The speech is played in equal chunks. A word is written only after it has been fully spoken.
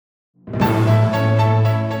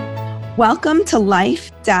Welcome to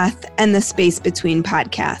Life, Death, and the Space Between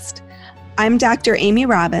podcast. I'm Dr. Amy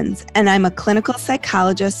Robbins, and I'm a clinical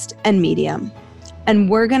psychologist and medium.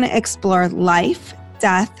 And we're going to explore life,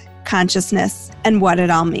 death, consciousness, and what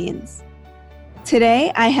it all means.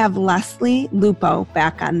 Today, I have Leslie Lupo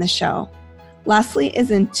back on the show. Leslie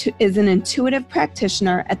is an intuitive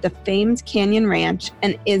practitioner at the famed Canyon Ranch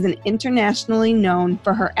and is internationally known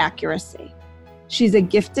for her accuracy. She's a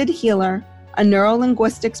gifted healer, a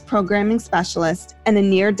neurolinguistics programming specialist, and a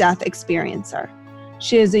near-death experiencer.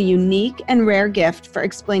 She has a unique and rare gift for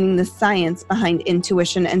explaining the science behind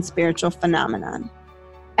intuition and spiritual phenomenon.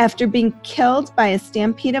 After being killed by a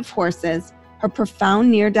stampede of horses, her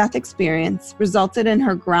profound near-death experience resulted in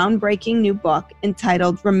her groundbreaking new book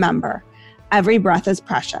entitled Remember, Every Breath is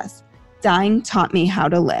Precious. Dying Taught Me How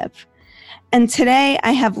to Live. And today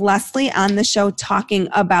I have Leslie on the show talking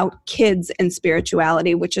about kids and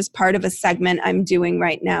spirituality, which is part of a segment I'm doing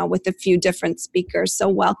right now with a few different speakers. So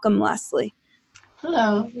welcome, Leslie.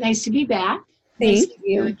 Hello. Nice to be back. Thank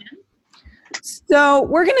you. So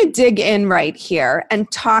we're going to dig in right here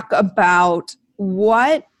and talk about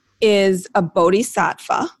what is a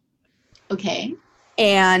bodhisattva. Okay.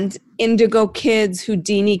 And indigo kids,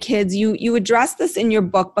 Houdini kids. You address this in your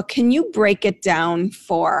book, but can you break it down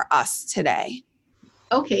for us today?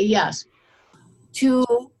 Okay, yes.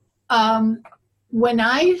 When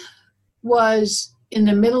I was in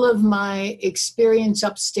the middle of my experience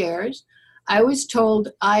upstairs, I was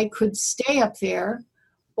told I could stay up there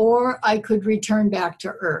or I could return back to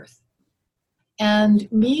Earth.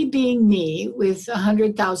 And me being me with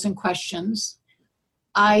 100,000 questions,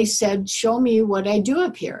 I said, show me what I do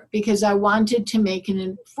up here, because I wanted to make an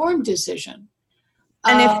informed decision.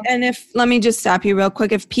 And if let me just stop you real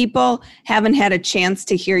quick. If people haven't had a chance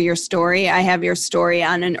to hear your story, I have your story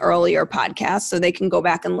on an earlier podcast, so they can go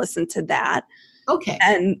back and listen to that. Okay.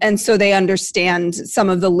 And so they understand some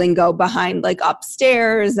of the lingo behind like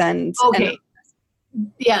upstairs and. Okay.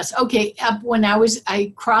 Yes. Okay. When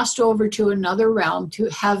I crossed over to another realm, to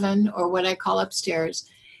heaven, or what I call upstairs.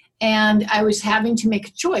 And I was having to make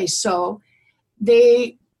a choice. So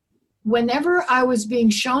whenever I was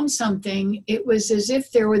being shown something, it was as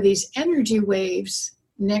if there were these energy waves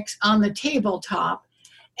next on the tabletop,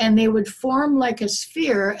 and they would form like a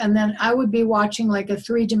sphere, and then I would be watching like a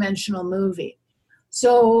 3-dimensional movie.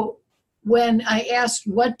 So when I asked,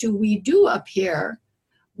 what do we do up here?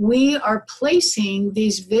 We are placing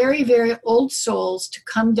these very, very old souls to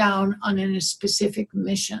come down on a specific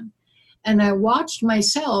mission. And I watched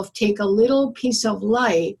myself take a little piece of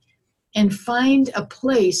light and find a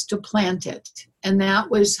place to plant it. And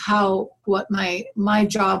that was what my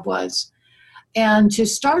job was. And to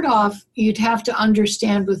start off, you'd have to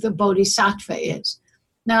understand what the bodhisattva is.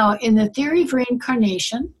 Now, in the theory of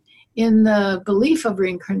reincarnation, in the belief of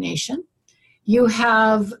reincarnation, you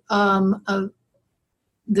have the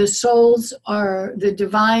souls are, the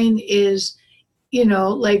divine is,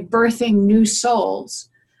 like birthing new souls.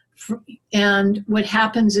 And what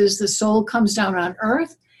happens is the soul comes down on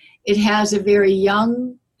earth. It has a very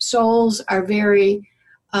young souls, are very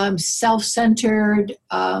self-centered,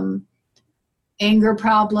 anger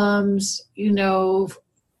problems,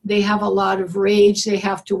 they have a lot of rage. They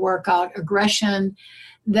have to work out aggression.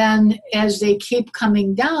 Then as they keep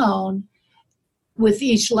coming down, with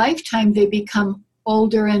each lifetime, they become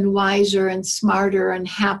older and wiser and smarter and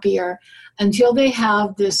happier until they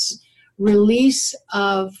have this release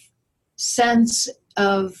of sense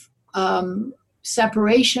of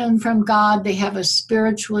separation from God. They have a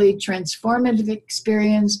spiritually transformative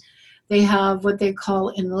experience. They have what they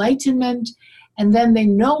call enlightenment, and then they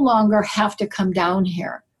no longer have to come down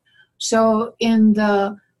here. So in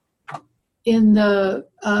the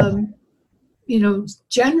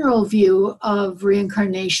general view of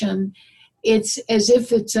reincarnation, it's as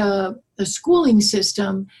if it's a schooling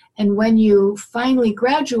system, and when you finally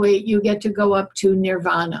graduate, you get to go up to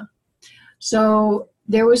nirvana. So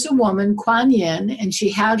there was a woman, Kuan Yin, and she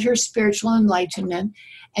had her spiritual enlightenment,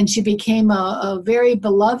 and she became a very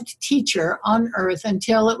beloved teacher on earth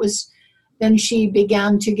until then she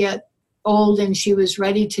began to get old and she was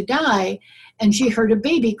ready to die, and she heard a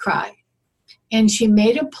baby cry. And she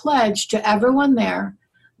made a pledge to everyone there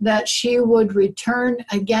that she would return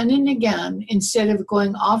again and again. Instead of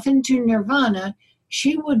going off into nirvana,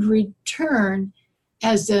 she would return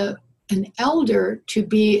as an elder to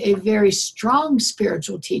be a very strong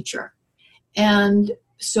spiritual teacher. And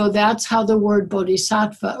so that's how the word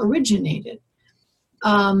bodhisattva originated.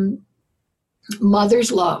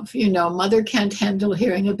 Mother's love, mother can't handle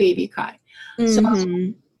hearing a baby cry.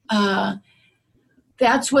 Mm-hmm. So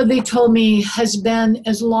That's what they told me has been,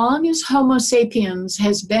 as long as Homo sapiens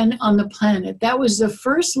has been on the planet, that was the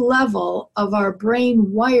first level of our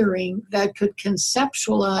brain wiring that could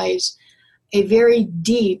conceptualize a very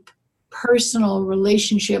deep personal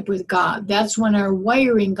relationship with God. That's when our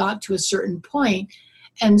wiring got to a certain point.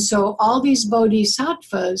 And so all these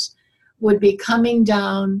bodhisattvas would be coming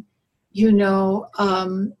down,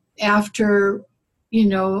 after,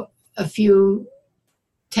 a few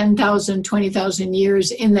 10,000, 20,000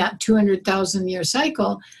 years in that 200,000 year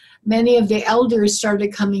cycle. Many of the elders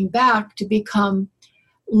started coming back to become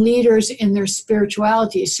leaders in their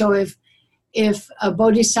spirituality. So if a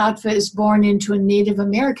bodhisattva is born into a Native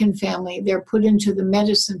American family, they're put into the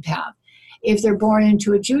medicine path. If they're born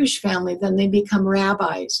into a Jewish family, then they become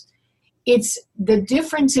rabbis. The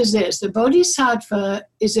difference is this: the bodhisattva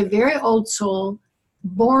is a very old soul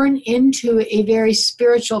born into a very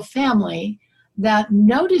spiritual family that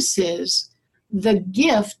notices the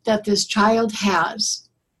gift that this child has,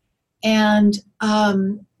 and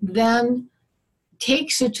then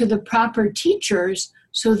takes it to the proper teachers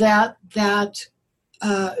so that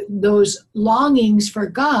those longings for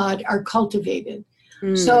God are cultivated.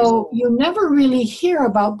 So you never really hear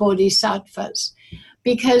about bodhisattvas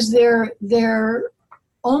because they're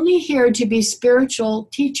only here to be spiritual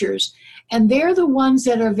teachers, and they're the ones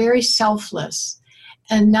that are very selfless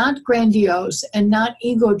and not grandiose and not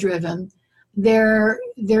ego-driven. They're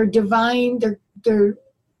divine.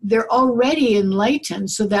 They're already enlightened,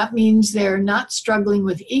 so that means they're not struggling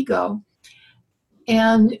with ego.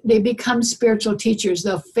 And they become spiritual teachers.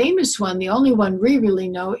 The famous one, the only one we really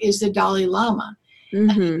know, is the Dalai Lama.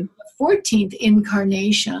 Mm-hmm. The 14th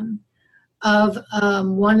incarnation of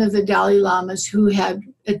one of the Dalai Lamas who had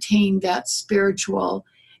attained that spiritual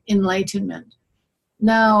enlightenment.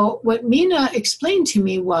 Now, what Mina explained to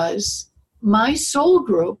me was my soul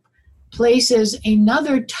group places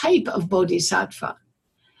another type of bodhisattva.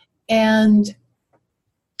 And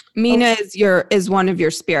Mina is one of your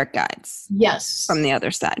spirit guides. Yes. From the other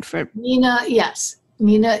side. Mina, yes.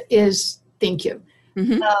 Mina is, thank you,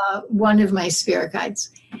 one of my spirit guides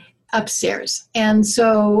upstairs. And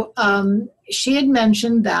so she had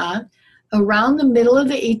mentioned that around the middle of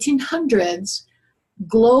the 1800s,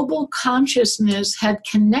 global consciousness had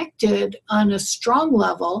connected on a strong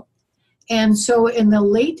level. And so in the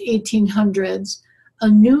late 1800s, a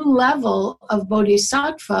new level of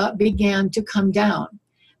bodhisattva began to come down,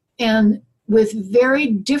 and with very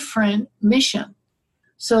different mission.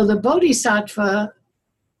 So the bodhisattva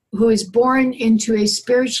who is born into a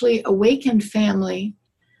spiritually awakened family,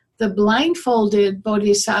 the blindfolded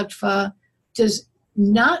bodhisattva does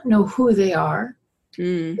not know who they are.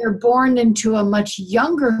 They're born into a much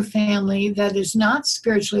younger family that is not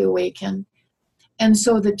spiritually awakened. And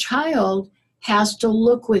so the child has to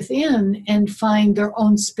look within and find their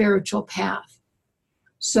own spiritual path.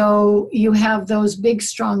 So you have those big,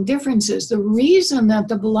 strong differences. The reason that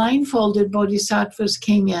the blindfolded bodhisattvas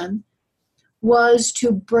came in was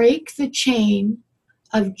to break the chain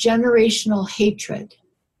of generational hatred.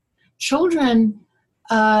 Children,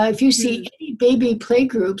 if you see any baby play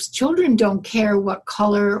groups, children don't care what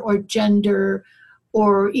color or gender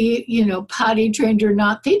or, potty trained or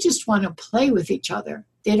not. They just want to play with each other.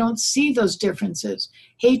 They don't see those differences.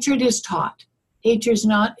 Hatred is taught. Hatred is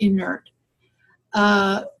not inert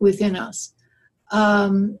within us.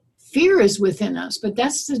 Fear is within us, but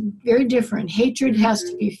that's very different. Hatred has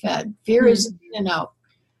to be fed. Fear is in and out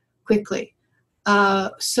quickly.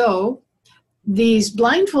 So these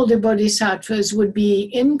blindfolded bodhisattvas would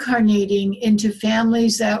be incarnating into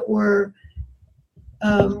families that were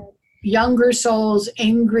younger souls,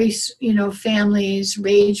 angry, families,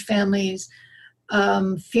 rage families,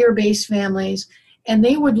 fear-based families, and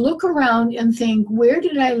they would look around and think, where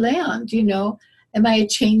did I land? Am I a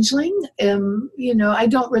changeling? I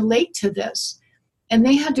don't relate to this. And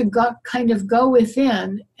they had to go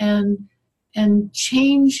within and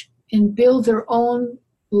change and build their own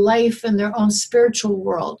life and their own spiritual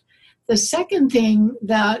world. The second thing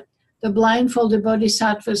that the blindfolded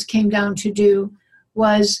bodhisattvas came down to do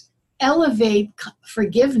was elevate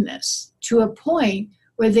forgiveness to a point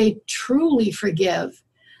where they truly forgive.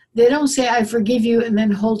 They don't say, I forgive you, and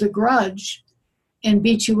then hold a grudge and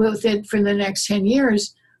beat you with it for the next 10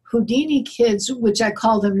 years. Houdini kids, which I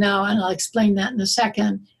call them now, and I'll explain that in a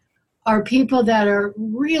second, are people that are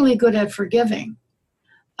really good at forgiving.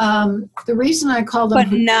 The reason I call them...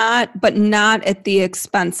 But not at the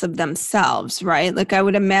expense of themselves, right? Like I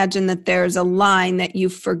would imagine that there's a line that you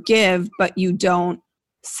forgive, but you don't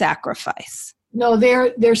sacrifice. No,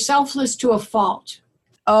 they're selfless to a fault.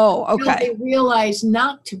 Oh, okay. They realize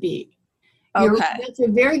not to be. Okay. That's a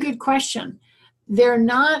very good question. they're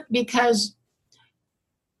not, because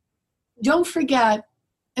don't forget,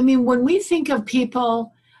 I mean, when we think of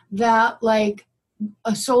people that, like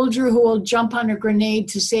a soldier who will jump on a grenade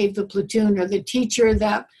to save the platoon, or the teacher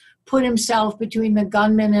that put himself between the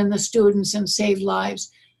gunmen and the students and saved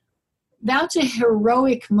lives, that's a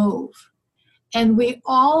heroic move. And we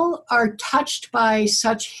all are touched by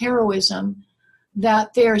such heroism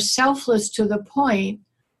that they're selfless to the point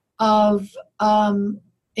of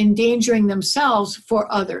endangering themselves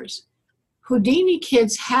for others. Houdini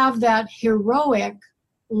kids have that heroic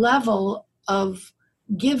level of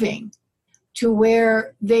giving, to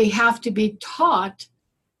where they have to be taught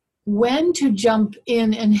when to jump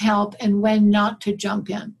in and help and when not to jump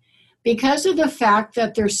in. Because of the fact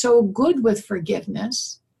that they're so good with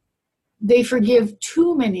forgiveness, they forgive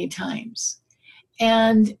too many times.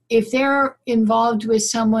 And if they're involved with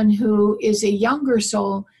someone who is a younger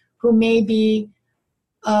soul, who may be,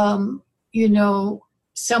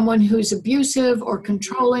 someone who's abusive or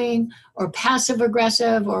controlling or passive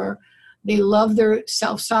aggressive, or they love their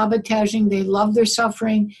self-sabotaging, they love their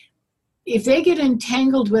suffering, if they get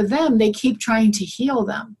entangled with them, they keep trying to heal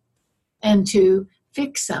them and to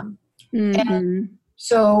fix them. Mm-hmm. And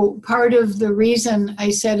so part of the reason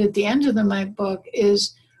I said at the end of my book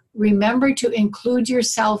is, remember to include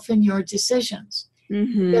yourself in your decisions.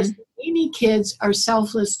 Mm-hmm. Because many kids are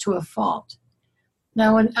selfless to a fault.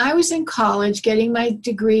 Now, when I was in college getting my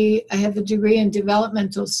degree, I have a degree in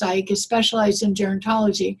developmental psych, I specialized in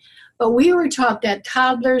gerontology, but we were taught that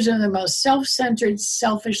toddlers are the most self-centered,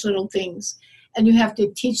 selfish little things, and you have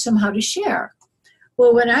to teach them how to share.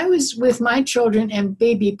 Well, when I was with my children in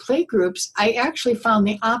baby play groups, I actually found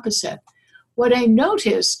the opposite. What I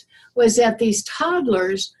noticed was that these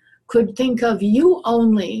toddlers could think of you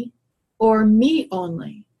only or me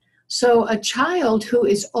only. So a child who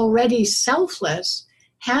is already selfless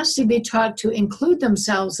has to be taught to include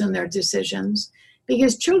themselves in their decisions,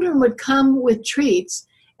 because children would come with treats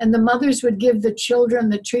and the mothers would give the children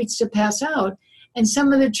the treats to pass out. And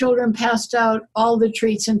some of the children passed out all the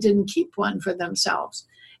treats and didn't keep one for themselves.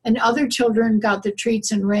 And other children got the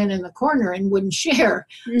treats and ran in the corner and wouldn't share.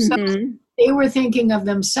 Mm-hmm. So they were thinking of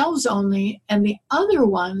themselves only, and the other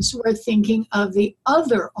ones were thinking of the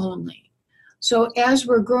other only. So as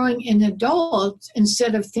we're growing in adults,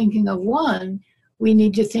 instead of thinking of one, we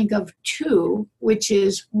need to think of two, which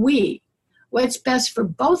is we. What's best for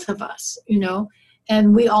both of us,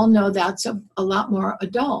 And we all know that's a lot more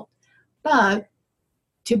adult. But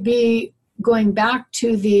to be going back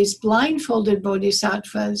to these blindfolded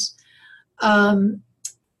bodhisattvas,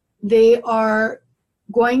 they are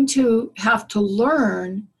going to have to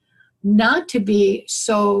learn not to be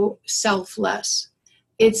so selfless.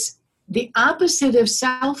 It's the opposite of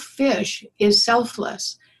selfish is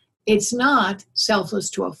selfless. It's not selfless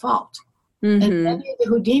to a fault. Mm-hmm. And many of the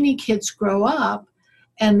Houdini kids grow up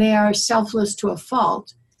and they are selfless to a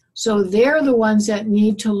fault. So they're the ones that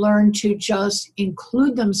need to learn to just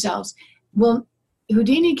include themselves. Well,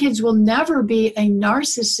 Houdini kids will never be a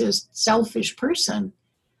narcissist, selfish person,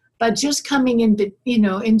 but just coming into,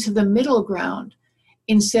 into the middle ground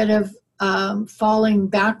instead of falling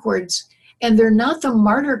backwards. And they're not the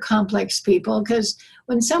martyr complex people, because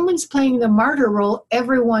when someone's playing the martyr role,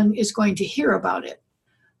 everyone is going to hear about it.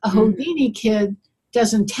 A Houdini kid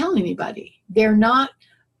doesn't tell anybody. They're not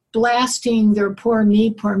blasting their poor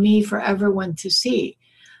me for everyone to see.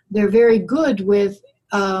 They're very good with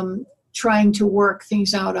trying to work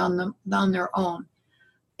things out on their own.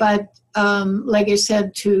 But like I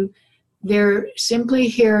said, they're simply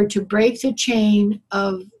here to break the chain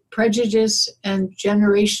of prejudice and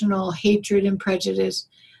generational hatred and prejudice.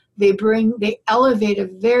 They elevate a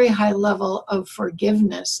very high level of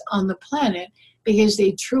forgiveness on the planet, because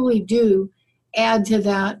they truly do add to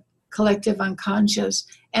that collective unconscious,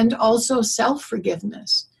 and also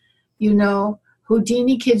self-forgiveness.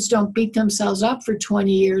 Houdini kids don't beat themselves up for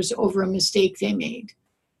 20 years over a mistake they made.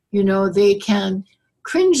 They can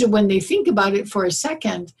cringe when they think about it for a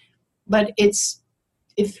second, but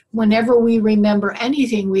whenever we remember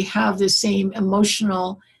anything, we have the same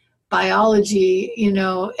emotional biology,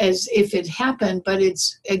 as if it happened, but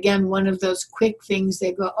it's, again, one of those quick things.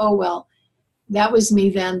 They go, oh, well, that was me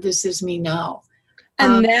then, this is me now.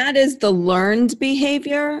 And that is the learned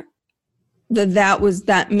behavior. That was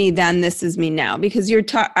that me then, this is me now. Because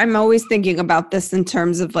I'm always thinking about this in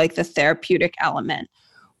terms of like the therapeutic element,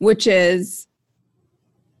 which is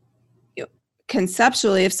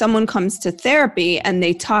conceptually, if someone comes to therapy and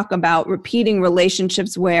they talk about repeating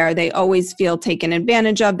relationships where they always feel taken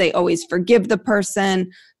advantage of, they always forgive the person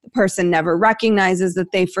never recognizes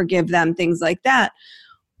that they forgive them, things like that.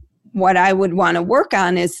 what I would want to work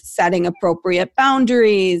on is setting appropriate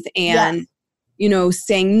boundaries and,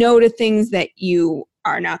 saying no to things that you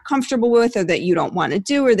are not comfortable with or that you don't want to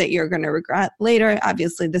do or that you're going to regret later.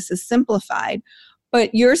 Obviously, this is simplified.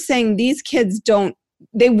 But you're saying these kids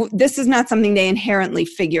this is not something they inherently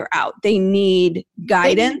figure out. They need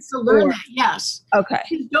guidance. They need to learn that, yes. Okay.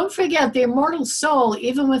 Don't forget the immortal soul,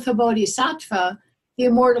 even with a bodhisattva, the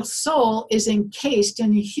immortal soul is encased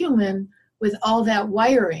in a human with all that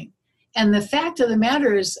wiring. And the fact of the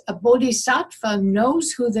matter is a bodhisattva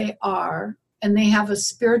knows who they are and they have a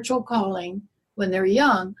spiritual calling when they're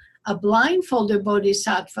young. A blindfolded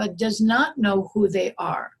bodhisattva does not know who they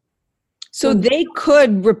are. So they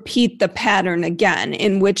could repeat the pattern again,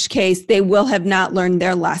 in which case they will have not learned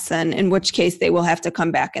their lesson, in which case they will have to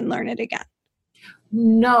come back and learn it again.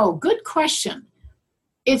 No, good question.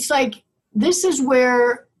 It's like, this is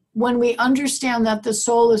where, when we understand that the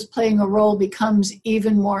soul is playing a role, becomes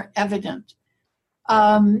even more evident.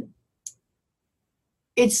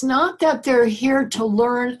 It's not that they're here to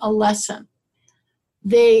learn a lesson.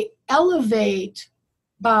 They elevate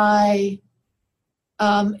by...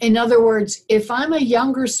 in other words, if I'm a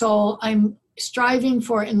younger soul, I'm striving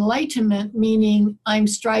for enlightenment, meaning I'm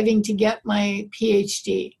striving to get my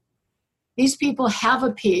PhD. These people have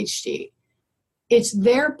a PhD. It's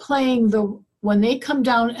they're playing when they come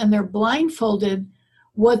down and they're blindfolded,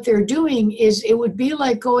 what they're doing is, it would be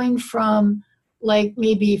like going from like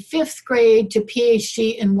maybe 5th grade to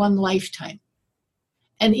PhD in one lifetime.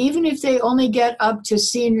 And even if they only get up to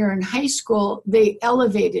senior in high school, they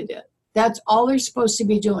elevated it. That's all they're supposed to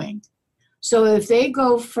be doing. So if they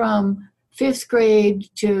go from 5th grade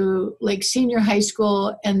to like senior high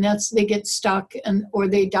school and they get stuck or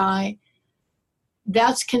they die,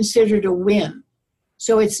 that's considered a win.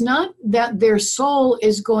 So it's not that their soul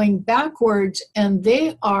is going backwards and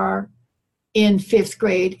they are in 5th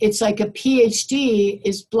grade. It's like a PhD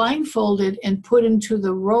is blindfolded and put into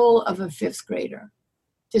the role of a 5th grader.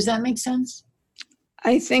 Does that make sense?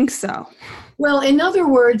 I think so. Well, in other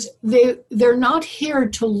words, they're not here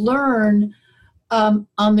to learn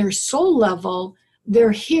on their soul level.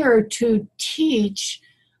 They're here to teach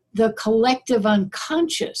the collective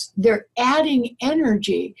unconscious. They're adding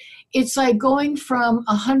energy. It's like going from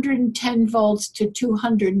 110 volts to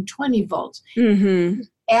 220 volts. Mm-hmm. It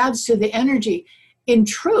adds to the energy. In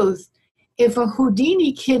truth, if a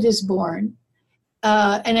Houdini kid is born,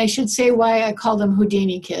 and I should say why I call them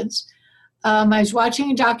Houdini kids, I was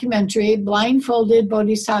watching a documentary, Blindfolded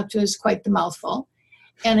Bodhisattva is quite the mouthful,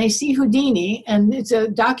 and I see Houdini, and it's a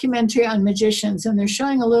documentary on magicians, and they're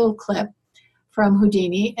showing a little clip from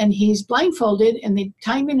Houdini, and he's blindfolded, and they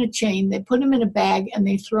tie him in a chain, they put him in a bag, and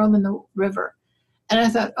they throw him in the river. And I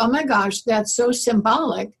thought, oh my gosh, that's so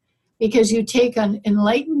symbolic, because you take an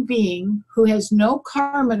enlightened being who has no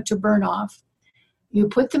karma to burn off, you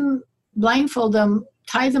put them, blindfold them,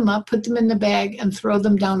 tie them up, put them in the bag, and throw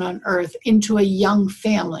them down on earth into a young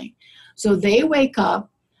family. So they wake up,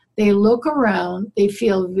 they look around, they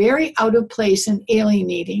feel very out of place and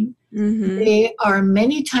alienating. Mm-hmm. They are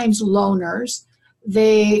many times loners.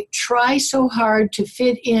 They try so hard to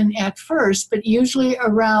fit in at first, but usually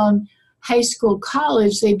around high school,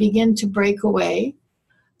 college, they begin to break away.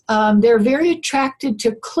 They're very attracted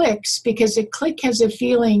to cliques because a clique has a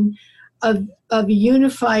feeling of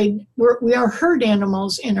unified, we are herd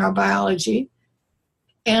animals in our biology,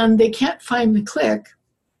 and they can't find the clique.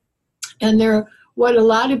 And they're what a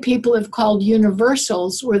lot of people have called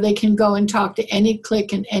universals, where they can go and talk to any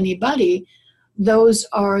clique and anybody. Those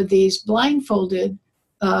are these blindfolded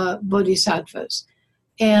bodhisattvas.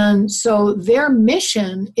 And so their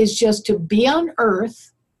mission is just to be on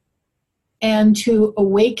earth and to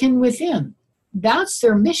awaken within. That's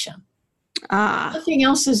their mission. Nothing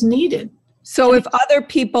else is needed. So if other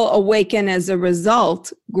people awaken as a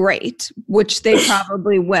result, great, which they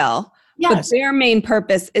probably will. Yes. But their main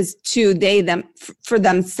ppurpose is for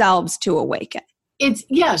themselves to awaken.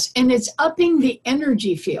 Yes, and it's upping the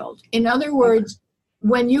energy field. In other words,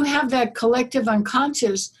 when you have that collective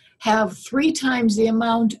unconscious have 3 times the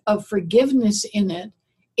amount of forgiveness in it,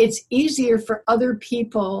 it's easier for other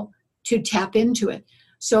people to tap into it.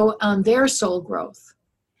 So on their soul growth.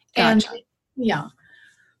 Gotcha. And yeah.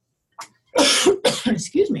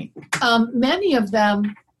 Excuse me. Many of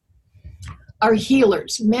them are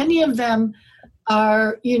healers. Many of them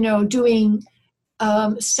are, doing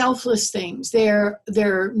selfless things.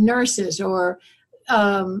 They're nurses, or,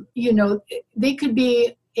 they could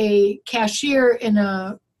be a cashier in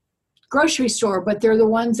a grocery store, but they're the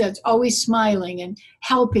ones that's always smiling and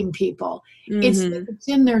helping people. Mm-hmm. It's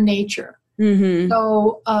in their nature. Mm-hmm.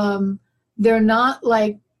 So they're not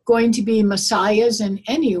like going to be messiahs in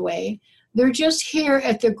any way. They're just here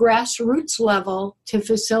at the grassroots level to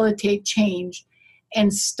facilitate change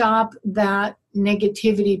and stop that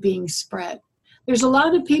negativity being spread. There's a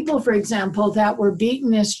lot of people, for example, that were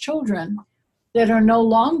beaten as children that are no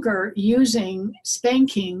longer using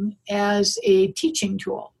spanking as a teaching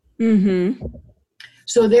tool. Mm-hmm.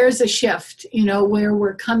 So there's a shift, where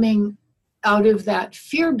we're coming out of that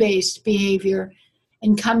fear-based behavior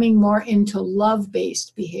and coming more into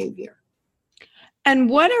love-based behavior. And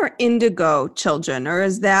what are indigo children, or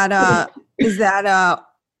is that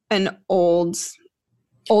an old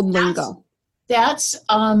lingo? That's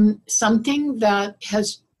something that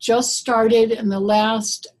has just started in the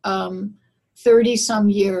last 30 some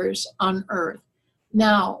years on Earth.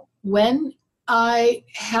 Now, when I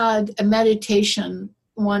had a meditation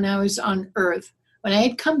when I was on Earth, when I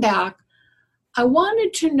had come back, I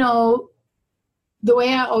wanted to know, the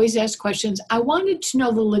way I always ask questions, I wanted to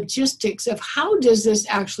know the logistics of how does this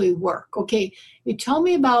actually work? Okay, you tell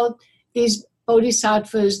me about these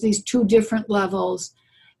bodhisattvas, these two different levels,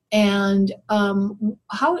 and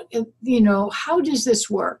how does this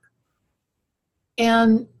work?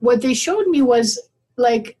 And what they showed me was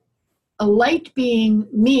like a light being,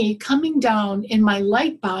 me, coming down in my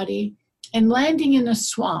light body and landing in a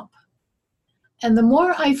swamp. And the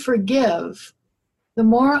more I forgive, the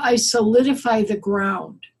more I solidify the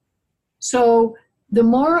ground. So the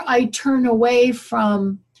more I turn away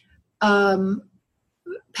from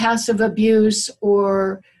passive abuse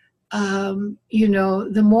or,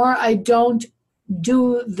 the more I don't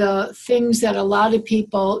do the things that a lot of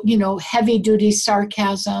people, heavy duty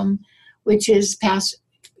sarcasm, which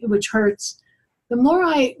hurts, the more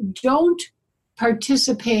I don't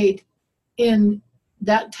participate in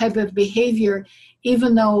that type of behavior,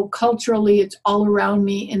 even though culturally it's all around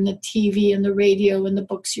me in the TV and the radio and the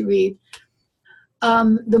books you read,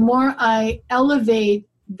 the more I elevate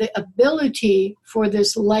the ability for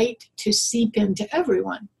this light to seep into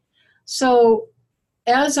everyone. So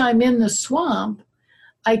as I'm in the swamp,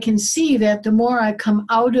 I can see that the more I come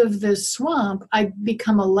out of the swamp, I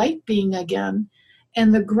become a light being again,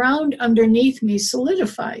 and the ground underneath me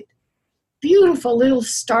solidified. Beautiful little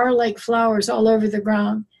star-like flowers all over the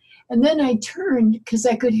ground. And then I turned because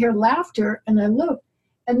I could hear laughter, and I looked,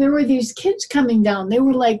 and there were these kids coming down. They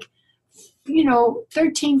were like,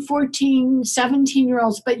 13, 14,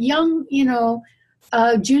 17-year-olds, but young,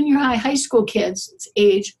 junior high school kids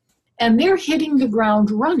age, and they're hitting the ground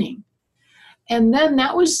running. And then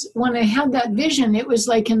that was when I had that vision. It was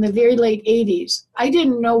like in the very late 80s. I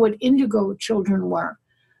didn't know what indigo children were,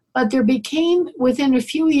 but there became, within a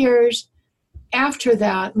few years after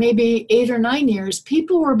that, maybe 8 or 9 years,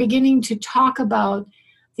 people were beginning to talk about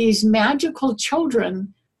these magical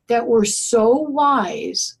children that were so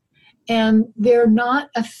wise, and they're not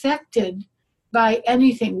affected by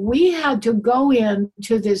anything. We had to go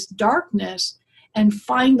into this darkness and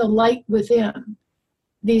find the light within.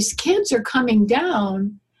 These kids are coming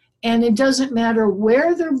down, and it doesn't matter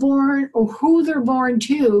where they're born or who they're born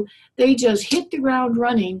to, they just hit the ground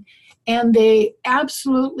running, and they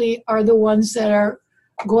absolutely are the ones that are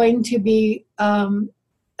going to be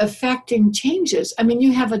affecting changes. I mean,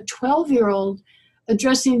 you have a 12-year-old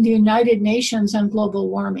addressing the United Nations on global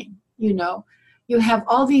warming, You have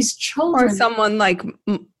all these children. Or someone like,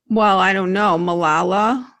 I don't know,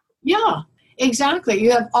 Malala. Yeah, exactly.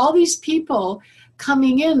 You have all these people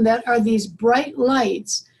coming in that are these bright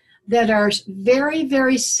lights that are very,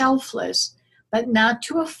 very selfless, but not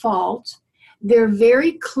to a fault. They're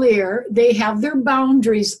very clear. They have their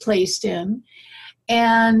boundaries placed in,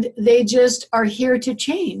 and they just are here to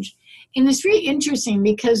change. And it's very interesting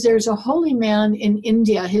because there's a holy man in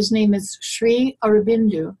India. His name is Sri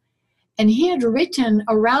Aurobindo. And he had written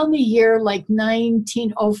around the year like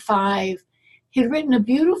 1905, he had written a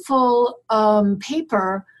beautiful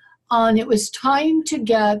paper on it was time to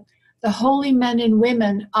get the holy men and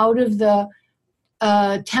women out of the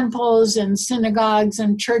temples and synagogues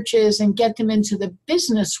and churches and get them into the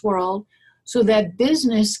business world so that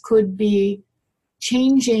business could be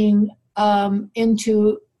changing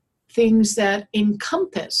into things that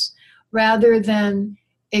encompass rather than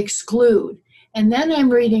exclude. And then I'm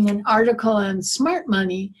reading an article on smart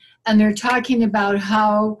money, and they're talking about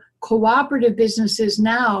how cooperative businesses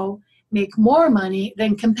now make more money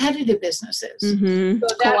than competitive businesses. Mm-hmm.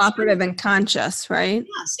 So cooperative and conscious, right?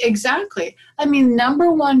 Yes, exactly. I mean,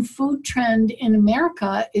 number one food trend in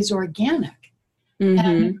America is organic. Mm-hmm.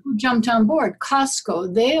 And who jumped on board?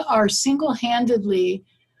 Costco. They are single-handedly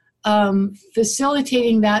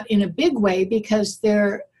facilitating that in a big way because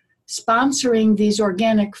they're sponsoring these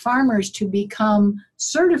organic farmers to become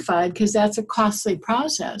certified, because that's a costly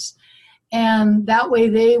process. And that way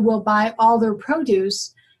they will buy all their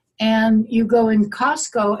produce. And you go in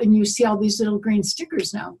Costco and you see all these little green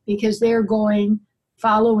stickers now, because they're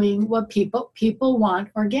following what people want,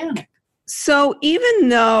 organic. So even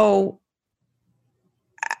though,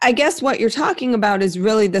 I guess what you're talking about is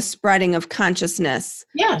really the spreading of consciousness.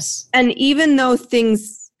 Yes. And even though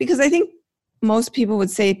things, because I think most people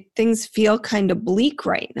would say things feel kind of bleak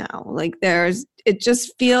right now. Like it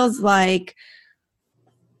just feels like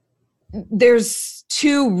there's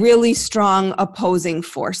two really strong opposing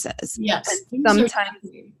forces. Yes.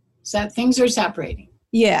 Sometimes things are separating.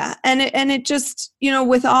 Yeah. And it just,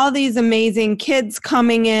 with all these amazing kids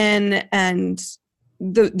coming in and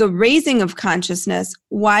the raising of consciousness,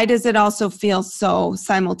 why does it also feel so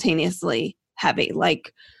simultaneously heavy?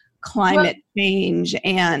 Like climate change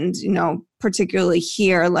and, particularly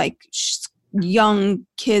here, like young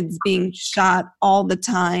kids being shot all the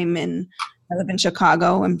time. And I live in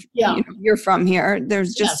Chicago and you're from here.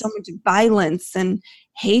 There's just so much violence and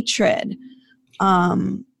hatred.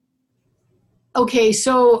 Okay,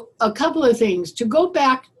 so a couple of things. To go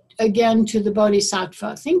back again to the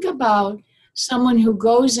Bodhisattva, think about someone who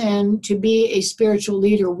goes in to be a spiritual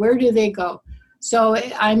leader. Where do they go? So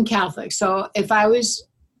I'm Catholic. So if I was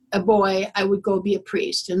a boy, I would go be a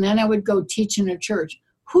priest, and then I would go teach in a church.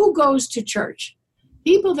 Who goes to church?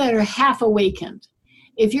 People that are half awakened.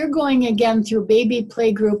 If you're going again through baby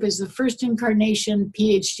playgroup as the first incarnation,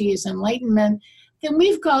 PhD is enlightenment, then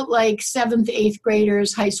we've got like 7th, 8th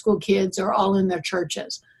graders, high school kids are all in their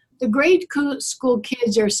churches. The grade school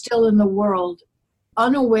kids are still in the world,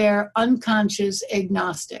 unaware, unconscious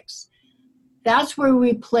agnostics. That's where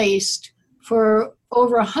we placed, for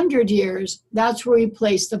over 100 years, that's where we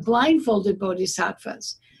placed the blindfolded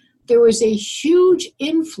bodhisattvas. There was a huge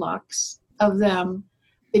influx of them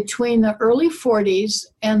between the early 40s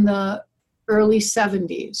and the early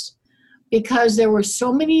 70s, because there were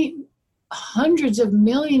so many hundreds of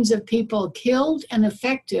millions of people killed and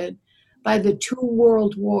affected by the 2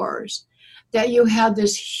 world wars, that you had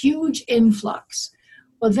this huge influx.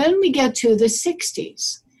 Well, then we get to the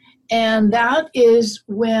 60s, and that is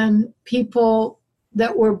when people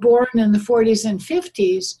that were born in the 40s and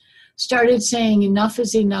 50s started saying enough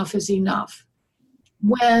is enough is enough.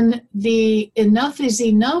 When the enough is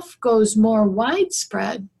enough goes more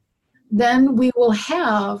widespread, then we will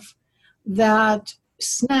have that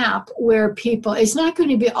snap where people, it's not going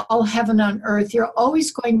to be all heaven on earth. You're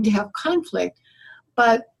always going to have conflict,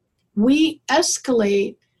 but we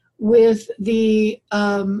escalate with the,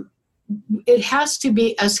 it has to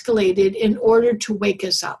be escalated in order to wake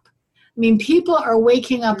us up. I mean, people are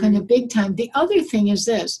waking up in a big time. The other thing is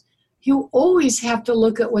this: you always have to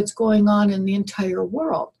look at what's going on in the entire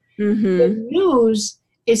world. Mm-hmm. The news,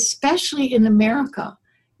 especially in America.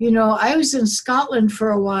 I was in Scotland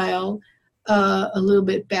for a while, a little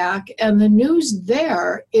bit back, and the news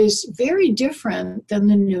there is very different than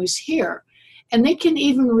the news here. And they can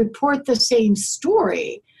even report the same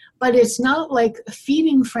story, but it's not like a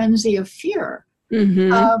feeding frenzy of fear.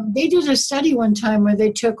 Mm-hmm. They did a study one time where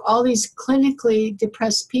they took all these clinically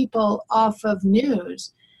depressed people off of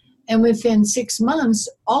news, and within 6 months,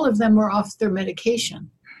 all of them were off their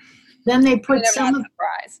medication. Then they put some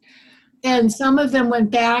of them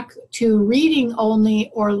went back to reading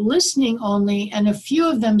only or listening only, and a few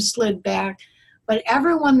of them slid back. But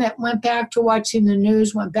everyone that went back to watching the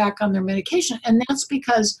news went back on their medication. And that's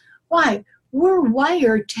because, why? We're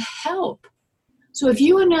wired to help. So if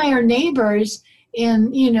you and I are neighbors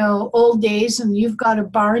in, old days, and you've got a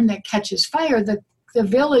barn that catches fire, the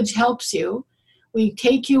village helps you. We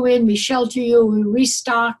take you in, we shelter you, we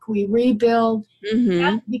restock, we rebuild.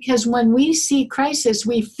 Mm-hmm. Because when we see crisis,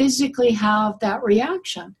 we physically have that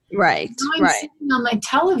reaction. Right. So I'm sitting on my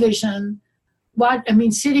television,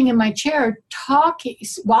 sitting in my chair,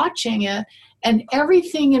 watching it, and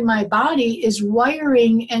everything in my body is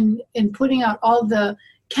wiring and putting out all the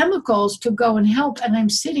chemicals to go and help, and I'm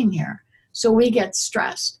sitting here. So we get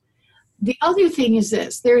stressed. The other thing is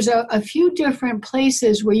this: there's a few different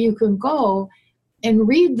places where you can go and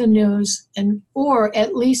read the news, or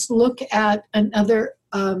at least look at another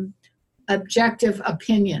objective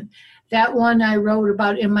opinion. That one I wrote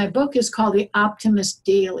about in my book is called The Optimist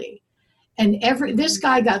Daily. And this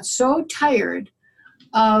guy got so tired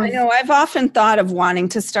of... I know, I've often thought of wanting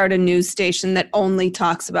to start a news station that only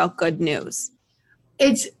talks about good news.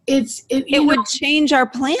 It would change our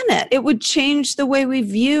planet. It would change the way we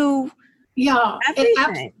view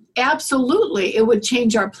everything. Absolutely, it would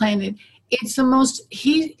change our planet. It's the most,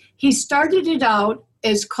 he started it out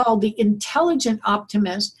as called the intelligent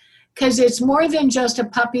optimist, because it's more than just a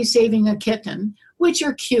puppy saving a kitten, which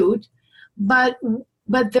are cute, but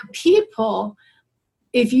the people,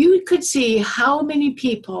 if you could see how many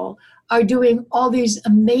people are doing all these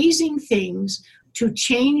amazing things to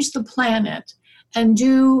change the planet and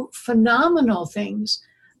do phenomenal things.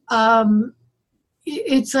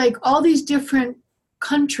 It's like all these different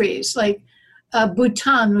countries, like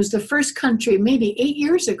Bhutan was the first country maybe 8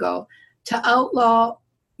 years ago to outlaw,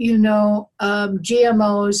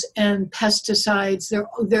 GMOs and pesticides.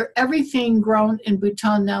 They're everything grown in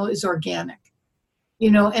Bhutan now is organic,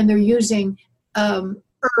 and they're using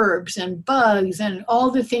herbs and bugs and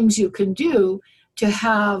all the things you can do to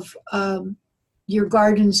have your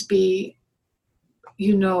gardens be,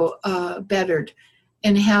 bettered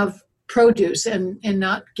and have produce and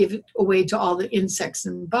not give it away to all the insects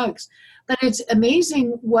and bugs. But it's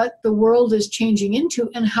amazing what the world is changing into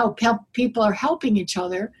and how people are helping each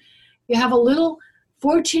other. You have a little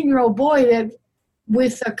 14-year-old boy that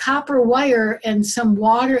with a copper wire and some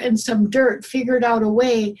water and some dirt figured out a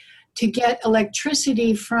way to get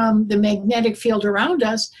electricity from the magnetic field around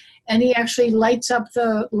us, and he actually lights up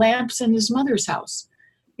the lamps in his mother's house.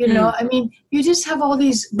 I mean, you just have all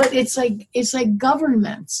these, but it's like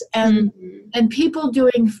governments and people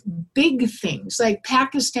doing big things, like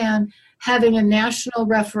Pakistan having a national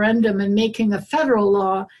referendum and making a federal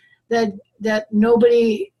law that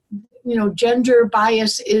nobody, gender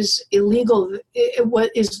bias is illegal.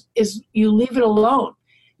 Is you leave it alone.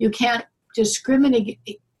 You can't discriminate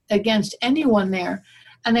against anyone there.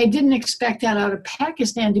 And I didn't expect that out of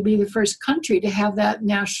Pakistan to be the first country to have that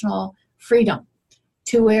national freedom.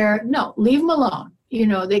 To where, no, leave them alone.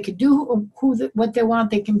 They could do what they want.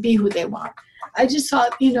 They can be who they want. I just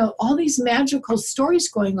thought, all these magical stories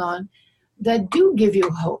going on that do give you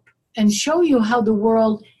hope and show you how the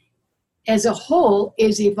world as a whole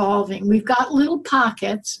is evolving. We've got little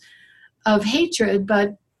pockets of hatred,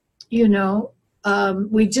 but,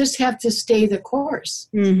 we just have to stay the course.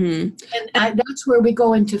 And that's where we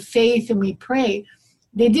go into faith and we pray.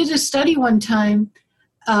 They did a study one time,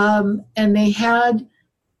 and they had,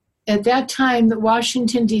 at that time, that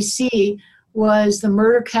Washington, D.C. was the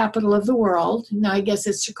murder capital of the world. Now, I guess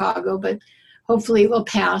it's Chicago, but hopefully it will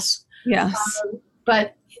pass. Yes.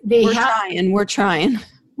 But we're trying.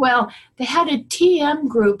 Well, they had a TM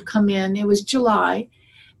group come in. It was July.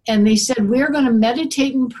 And they said, we're going to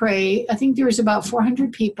meditate and pray. I think there was about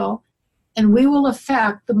 400 people. And we will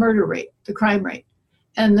affect the murder rate, the crime rate.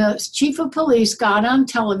 And the chief of police got on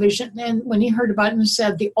television, and when he heard about it, and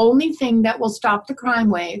said, the only thing that will stop the crime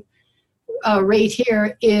wave rate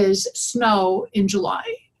here is snow in July.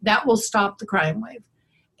 That will stop the crime wave.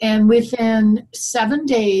 And within 7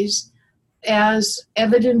 days, as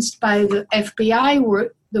evidenced by the FBI,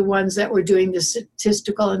 were the ones that were doing the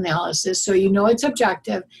statistical analysis, so it's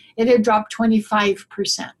objective, it had dropped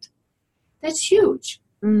 25%. That's huge.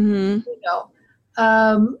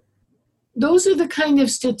 Those are the kind of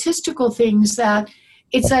statistical things that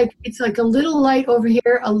it's like a little light over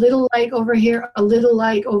here, a little light over here, a little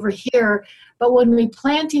light over here. But when we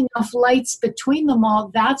plant enough lights between them all,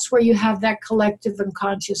 that's where you have that collective and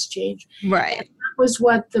conscious change. Right. And that was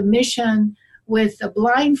what the mission with the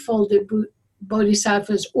blindfolded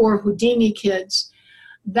bodhisattvas or Houdini kids,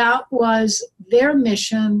 that was their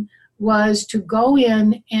mission, was to go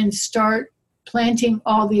in and start planting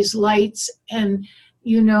all these lights and,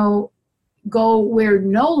 go where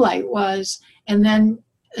no light was, and then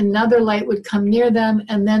another light would come near them,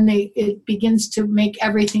 and then it begins to make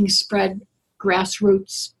everything spread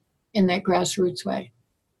grassroots in that grassroots way.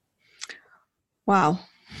 Wow.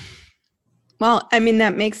 Well, I mean,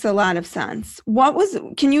 that makes a lot of sense.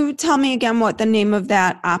 Can you tell me again what the name of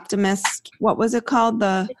that Optimist, what was it called?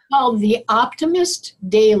 It's called The Optimist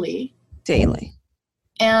Daily.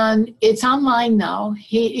 And it's online now.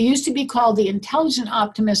 It used to be called The Intelligent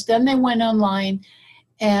Optimist. Then they went online,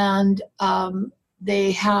 and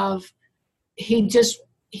he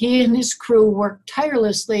and his crew worked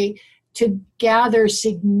tirelessly to gather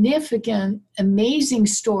significant, amazing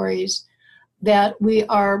stories that we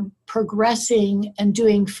are progressing and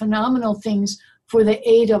doing phenomenal things for the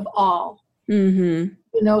aid of all.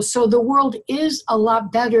 So the world is a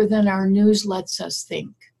lot better than our news lets us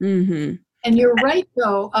think. And you're right,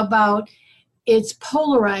 though, about it's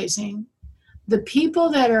polarizing. The people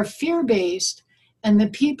that are fear-based and the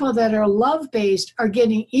people that are love-based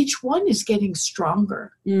each one is getting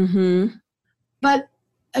stronger. But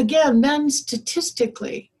again, then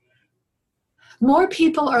statistically, more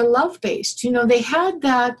people are love-based. They had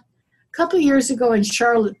that a couple of years ago in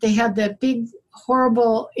Charlotte, they had that big,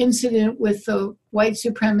 horrible incident with the white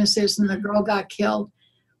supremacists and the girl got killed.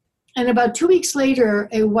 And about 2 weeks later,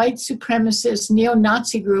 a white supremacist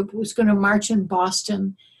neo-Nazi group was going to march in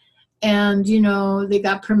Boston. And, they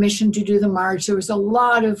got permission to do the march. There was a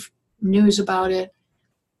lot of news about it.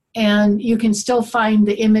 And you can still find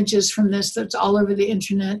the images from this. That's all over the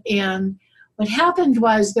internet. And what happened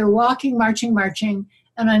was they're walking, marching.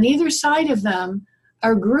 And on either side of them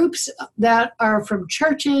are groups that are from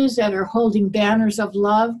churches that are holding banners of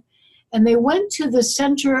love. And they went to the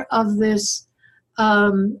center of this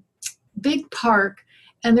big park,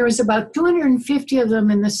 and there was about 250 of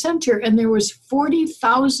them in the center, and there was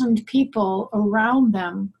 40,000 people around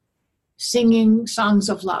them singing songs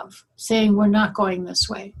of love, saying, we're not going this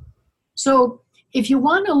way. So if you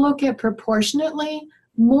want to look at proportionately,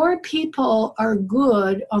 more people are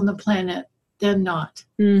good on the planet than not.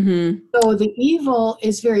 Mm-hmm. So the evil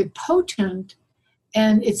is very potent,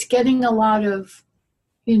 and it's getting a lot of,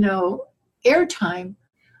 airtime,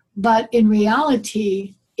 but in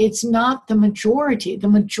reality, it's not the majority. The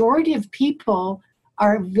majority of people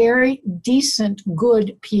are very decent,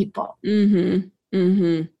 good people. Mm-hmm.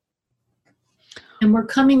 Mm-hmm. And we're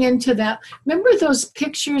coming into that. Remember those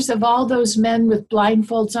pictures of all those men with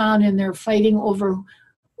blindfolds on and they're fighting over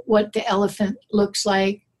what the elephant looks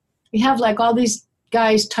like? We have like all these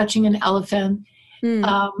guys touching an elephant.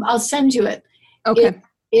 I'll send you it. Okay.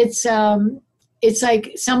 It's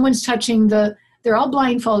like someone's touching they're all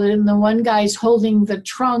blindfolded, and the one guy's holding the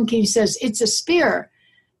trunk. He says, it's a spear.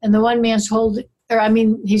 And the one man's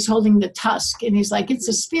he's holding the tusk, and he's like, it's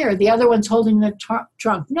a spear. The other one's holding the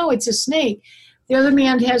trunk. No, it's a snake. The other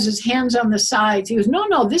man has his hands on the sides. He goes,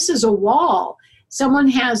 no, this is a wall. Someone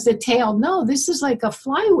has the tail. No, this is like a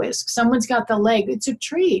fly whisk. Someone's got the leg. It's a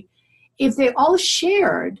tree. If they all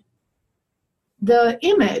shared the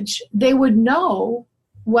image, they would know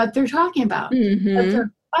what they're talking about. Mm-hmm. But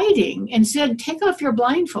they're fighting and said, take off your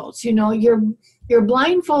blindfolds. You're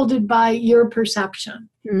blindfolded by your perception.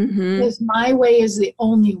 Mm-hmm. Because my way is the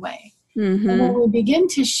only way. Mm-hmm. And when we begin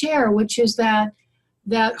to share, which is that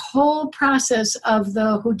whole process of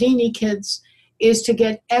the Houdini kids is to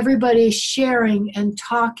get everybody sharing and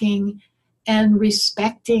talking and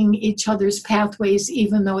respecting each other's pathways,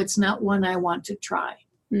 even though it's not one I want to try.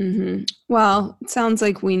 Mm-hmm. Well, it sounds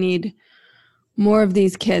like we need more of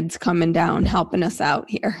these kids coming down, helping us out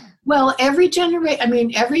here. Well, every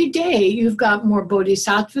day you've got more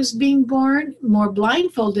bodhisattvas being born, more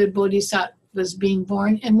blindfolded bodhisattvas being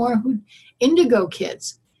born, and more indigo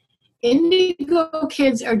kids. Indigo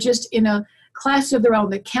kids are just in a class of their own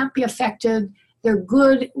that can't be affected. They're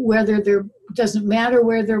good, doesn't matter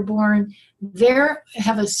where they're born. They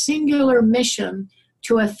have a singular mission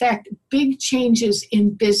to affect big changes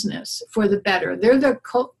in business for the better. They're the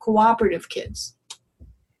cooperative kids.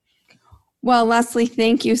 Well, Leslie,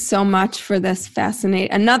 thank you so much for this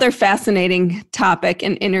another fascinating topic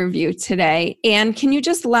and interview today. And can you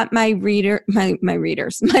just let my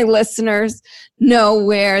listeners know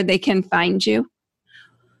where they can find you?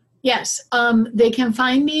 Yes, they can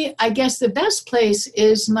find me. I guess the best place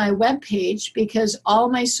is my webpage, because all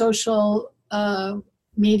my social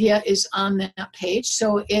media is on that page.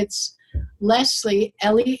 So it's Leslie,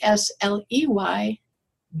 Lesley,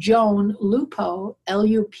 Joan Lupo,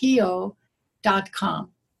 LUPO.com.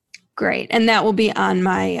 Great. And that will be on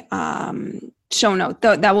my show note.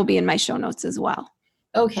 That will be in my show notes as well.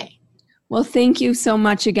 Okay. Well, thank you so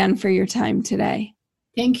much again for your time today.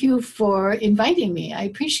 Thank you for inviting me. I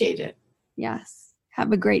appreciate it. Yes.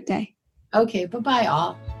 Have a great day. Okay. Bye-bye,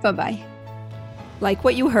 all. Bye-bye. Like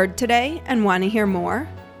what you heard today and want to hear more?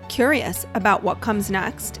 Curious about what comes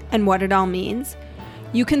next and what it all means?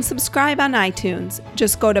 You can subscribe on iTunes.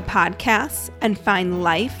 Just go to podcasts and find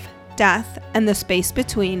Life, Death, and the Space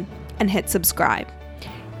Between and hit subscribe.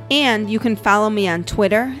 And you can follow me on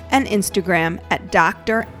Twitter and Instagram at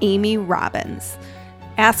Dr. Amy Robbins.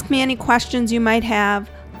 Ask me any questions you might have,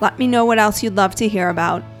 let me know what else you'd love to hear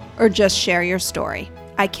about, or just share your story.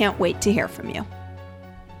 I can't wait to hear from you.